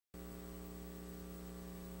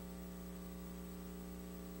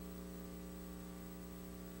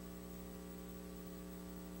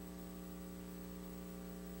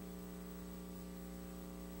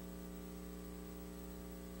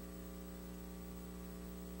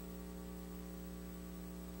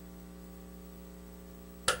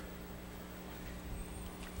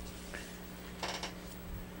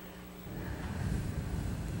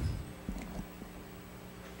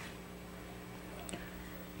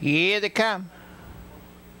Here they come.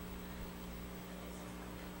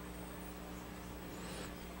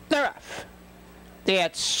 They're off.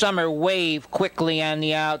 That Summer Wave quickly on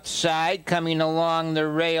the outside, coming along the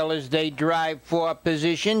rail as they drive for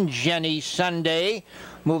position. Jenny Sunday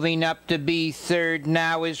moving up to be third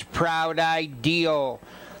now is Proud Ideal.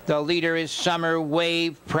 The leader is Summer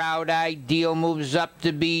Wave. Proud Ideal moves up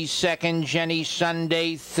to be second. Jenny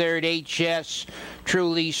Sunday third. HS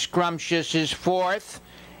Truly Scrumptious is fourth.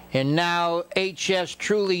 And now HS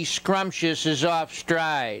Truly Scrumptious is off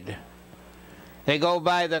stride. They go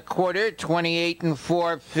by the quarter, 28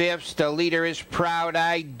 4/5. The leader is Proud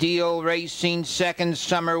Ideal racing second.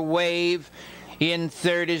 Summer Wave in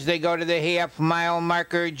third as they go to the half-mile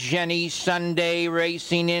marker. Jenny Sunday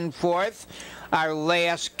racing in fourth. Our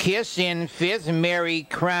Last Kiss in fifth. Mary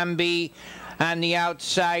Crombie on the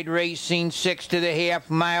outside racing sixth to the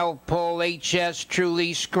half-mile pole. HS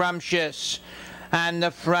Truly Scrumptious on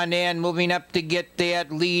the front end. Moving up to get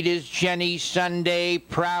that lead is Jenny Sunday.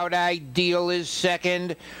 Proud Ideal is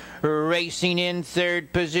second. Racing in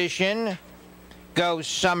third position goes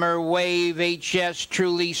Summer Wave. HS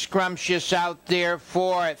Truly Scrumptious out there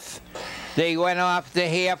fourth. They went off the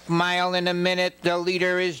half-mile in a minute. The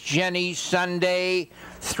leader is Jenny Sunday.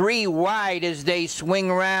 3 wide as they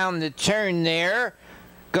swing round the turn there.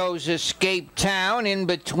 Goes Escape Town in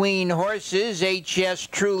between horses. HS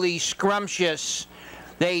Truly Scrumptious.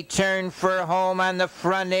 They turn for home on the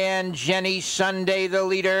front end. Jenny Sunday, the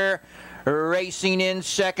leader, racing in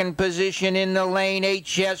second position in the lane.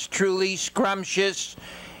 HS Truly Scrumptious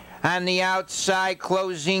on the outside,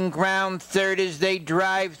 closing ground third as they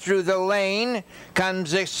drive through the lane.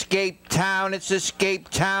 Comes Escape Town. It's Escape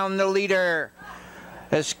Town, the leader.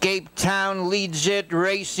 Escape Town leads it,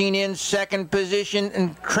 racing in second position,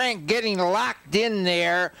 and Crank getting locked in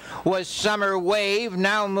there was Summer Wave.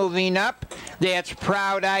 Now moving up, that's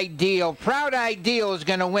Proud Ideal. Proud Ideal is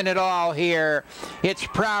going to win it all here. It's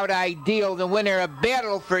Proud Ideal, the winner. A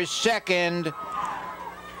battle for second.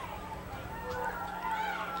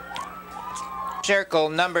 Circle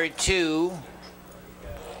number 2,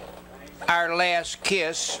 Our Last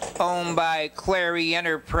Kiss, owned by Clary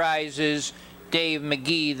Enterprises. Dave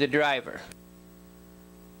Magee, the driver.